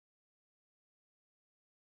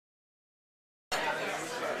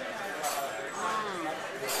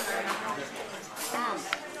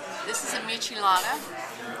Michilada.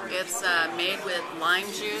 It's made with lime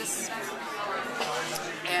juice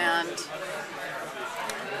and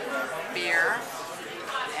beer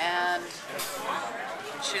and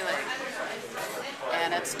chili.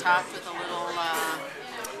 And it's topped with a little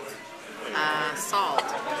salt.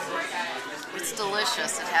 It's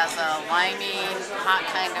delicious. It has a limey, hot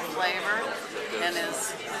kind of flavor and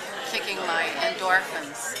is kicking my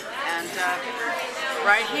endorphins. And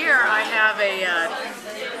right here I have a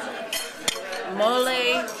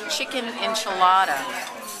mole chicken enchilada,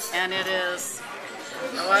 and it is,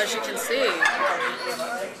 well, as you can see,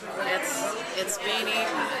 it's being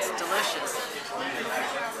eaten. It's delicious.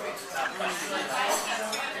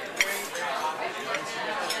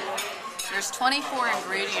 There's 24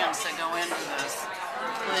 ingredients that go into this,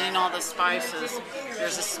 including all the spices.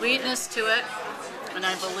 There's a sweetness to it, and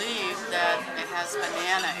I believe that it has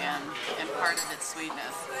banana in part of its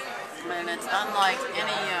sweetness. And it's unlike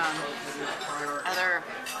any other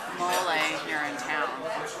mole here in town.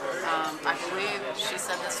 I believe she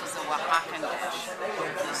said this was a Oaxacan dish.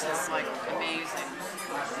 This is like amazing,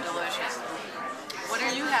 delicious. What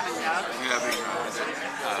are you having, Doug? I'm having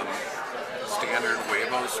standard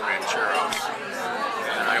huevos rancheros,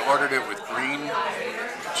 and I ordered it with green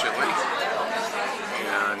chili,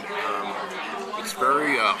 and it's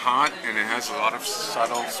very hot, and it has a lot of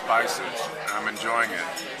subtle spices. I'm enjoying it.